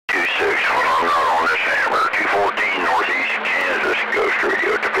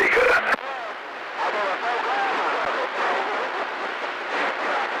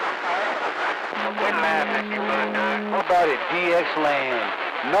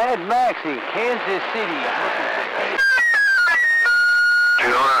Mad Max in Kansas City.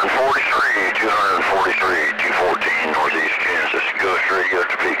 243, 214 Northeast Kansas. Go straight up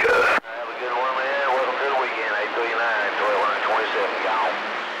to Topeka. Have a good one, man. Welcome to the weekend. 839, 1227, y'all.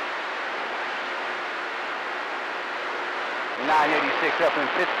 986 up in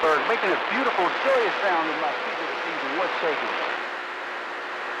Pittsburgh, making a beautiful, joyous sound in my speaker this evening. What's shaking?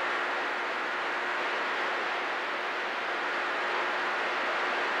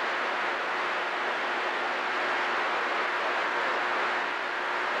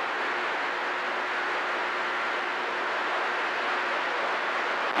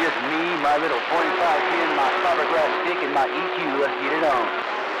 Just me, my little 45 pin, my fiberglass stick, and my EQ. Let's get it on.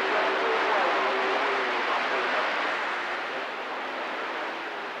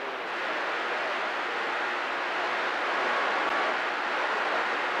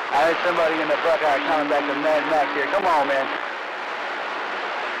 I heard somebody in the Buckeye coming back to Mad Max here. Come on, man.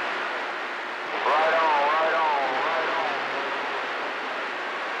 Right on, right on, right on.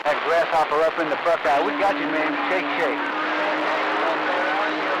 That grasshopper up in the Buckeye. We got you, man. Shake, shake.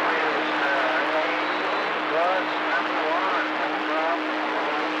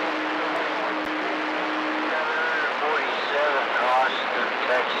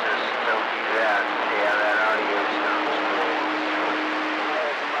 Texas, don't do that. Yeah, that audio sounds good.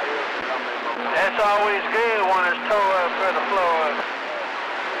 That's always good when it's towed up for the floor.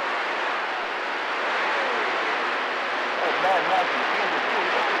 Oh, Mad Max in Kansas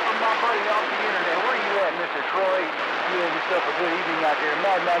City. This is from my buddy off the internet. Where are you at, Mr. Troy? You have yourself a good evening out there.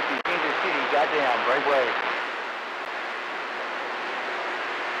 Mad Max in Kansas City. Goddamn, great way.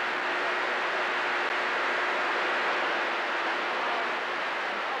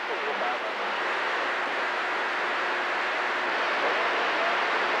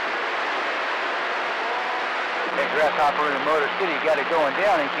 That grasshopper in the Motor City got it going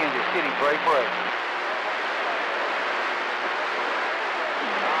down in Kansas City. Break, break.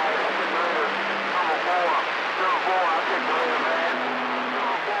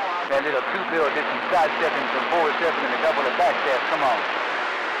 That little two-pill did some side-stepping, some forward-stepping, and a couple of back steps. Come on.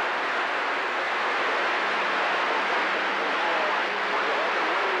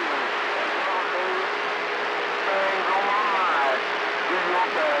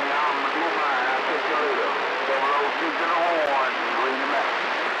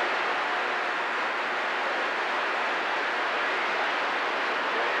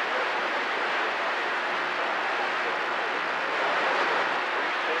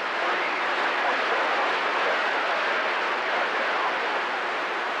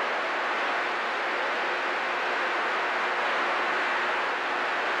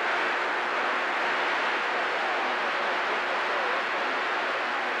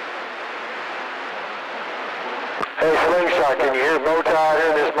 Hey, Slingshot, can you hear Bowtie here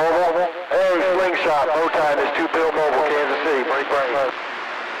in this mobile? Hey, Slingshot, Bowtie in this two-pill mobile, Kansas City. Break, break.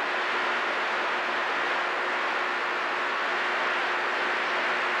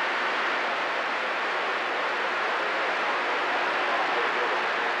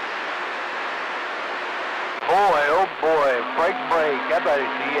 Boy, oh boy, break, break. How about a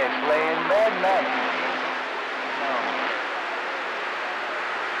DX laying Mad Max?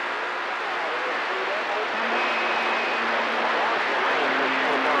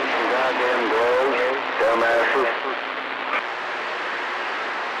 Goddamn glows, dumbasses.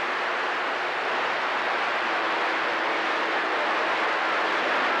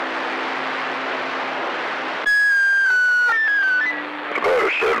 About a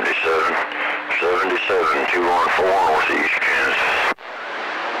 77, 214 Northeast Kansas.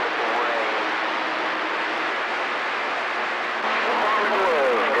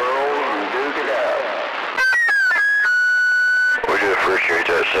 Appreciate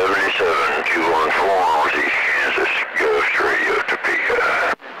that. 77, 214 Northeast Kansas. Go straight up to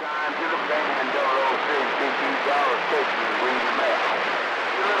Topeka.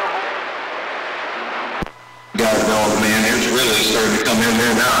 God dog, man, it's really starting to come in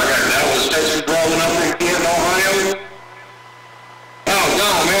there now. I got Dallas, Texas rolling up in Canton, Ohio. Oh, no,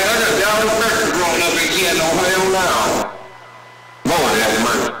 man, I got Dallas, Texas rolling up in Canton, Ohio now. Lord have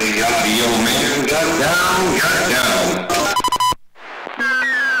mercy, audio, man. Got down.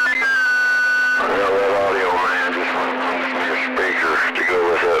 Well, that audio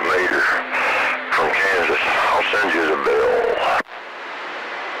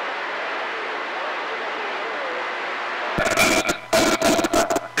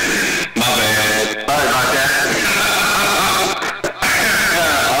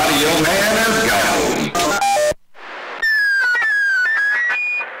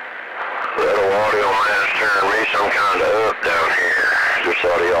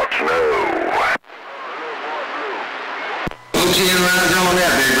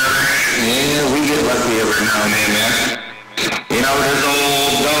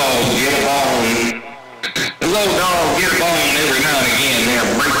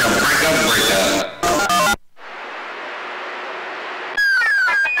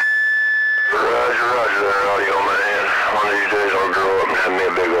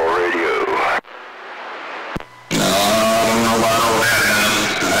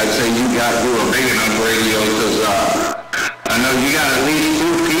I'd say you got to do a big enough radio, because I know you got at least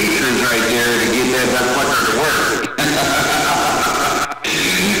 2 pieces right there to get that fucker to work.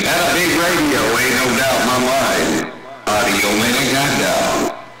 That's a big radio, ain't no doubt in my mind. Audio man, got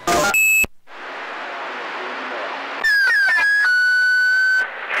down.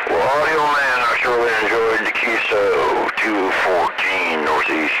 Well, Audio Man, I surely enjoyed the QSO 214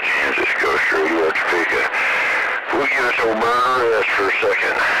 Northeast Kansas Ghost Radio at Topeka. We'll give us old burner rest for a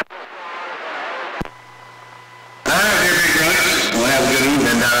second. Alright, there big guys. Well, have a good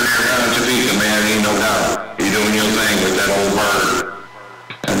evening down there in Topeka, man. Ain't no doubt. You're doing your thing with that old bird.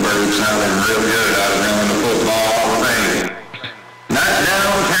 That bird sounded real good out around the football Hall of Fame. Not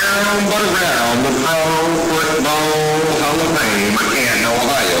downtown, but around the Pro Football Hall of Fame. I can't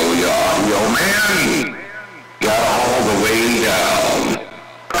Ohio, yo man. Got all the way down.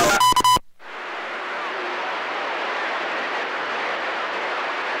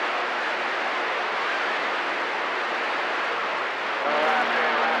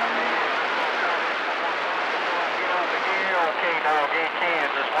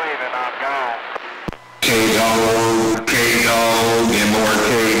 K-Dog, and more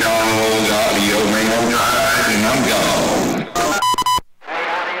K-Dog, Audio Man, right, and I'm gone. Hey,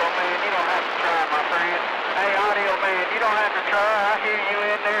 Audio Man, you don't have to try, my friend. Hey, Audio Man, you don't have to try. I hear you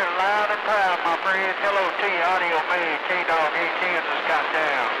in there loud and proud, my friend. Hello to you, Audio Man. K-Dog in Kansas got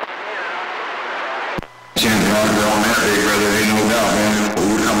down. Change on that big brother, ain't no doubt, man.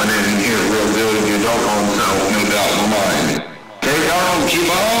 We're coming in here real good with your dog on, so no doubt in my mind. K-Dog, keep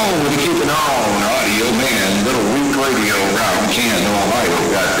on, we're keeping on. Audio Man, little weak radio around Canton, Ohio,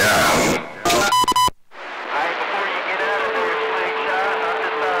 got down. Hey, before you get out of there, Slingshot, I'll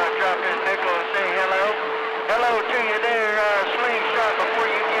just drop this nickel and say hello. Hello to you there, Slingshot, before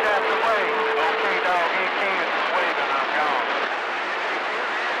you get out the way. Okay, dog, in Kansas, waving, I'm gone.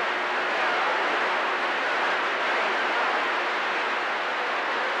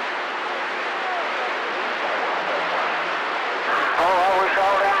 Oh, I wish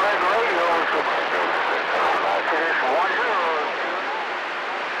all that big radio was like this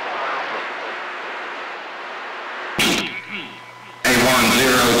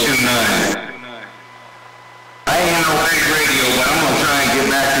 1029. I ain't no big radio, but I'm gonna try and get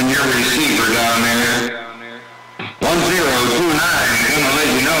back in your receiver down there. 1029, gonna let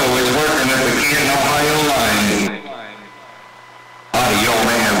you know it's working at the Canton, Ohio line. Audio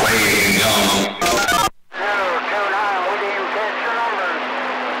Man, way and gone. 029, we didn't catch your numbers.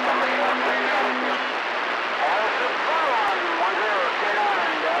 Somebody else said something. Allison Fallon,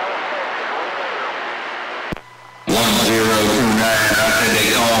 1029, 1029, I said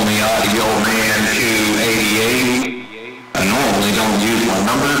they call me Audio Man 288. I normally don't use my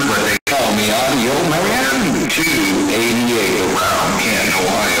numbers, but they call me Audio Man 288 around Canton,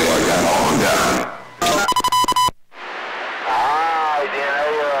 Ohio. I got all down. Alright, then,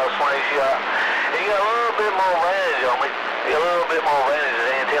 Slingshot. You got a little bit more range on me. You got a little bit more range. The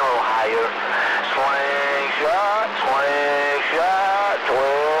antenna a little higher. Slingshot,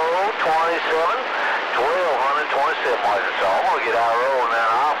 1227, 1227 watches. So I'm gonna get out rolling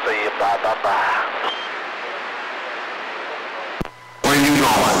now. I'll see you. Bye. Where you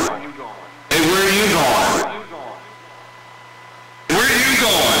going? Hey, where are you going? Where are you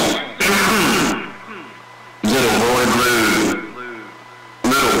going? Little boy blue.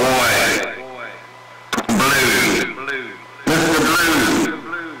 Little boy blue. Mr. Blue.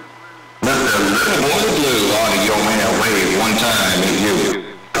 Mr. Little boy blue. Audio Man, wave one time at you.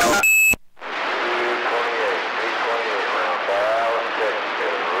 328 round dial,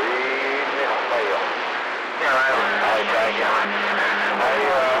 read me on mail. Hey, thank you.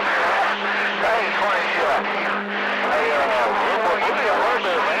 Hey, 20 shot. Hey, give me a little bit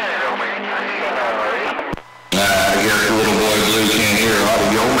of advantage on me. I guess the little boy blue can't hear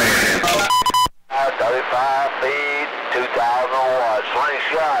Audio Man. 35 feet, 2,000 watts.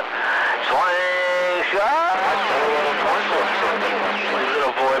 Slingshot.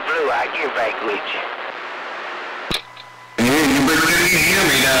 Little boy blue, I get back with you. Yeah, you better didn't hear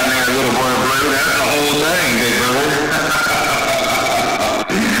me down there, little boy blue. That's the whole thing, big brother.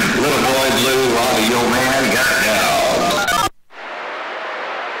 Little boy blue, Audio Man, got down.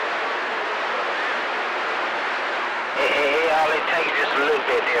 Hey, all it takes is just a little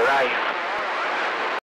bit there, right?